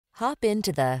Hop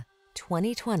into the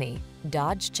 2020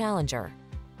 Dodge Challenger.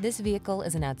 This vehicle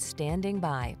is an outstanding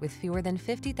buy with fewer than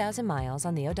 50,000 miles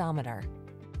on the odometer.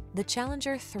 The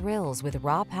Challenger thrills with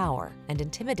raw power and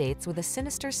intimidates with a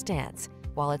sinister stance,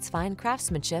 while its fine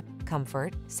craftsmanship,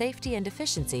 comfort, safety, and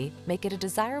efficiency make it a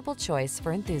desirable choice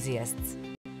for enthusiasts.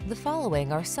 The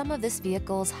following are some of this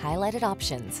vehicle's highlighted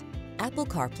options: Apple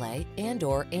CarPlay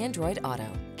and/or Android Auto,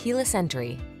 keyless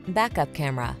entry, backup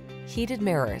camera, heated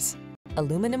mirrors,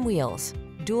 aluminum wheels,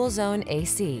 dual zone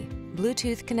AC,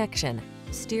 Bluetooth connection,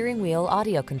 steering wheel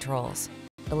audio controls,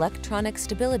 electronic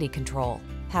stability control,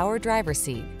 power driver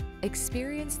seat.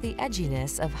 Experience the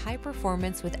edginess of high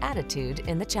performance with attitude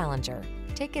in the Challenger.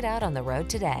 Take it out on the road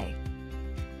today.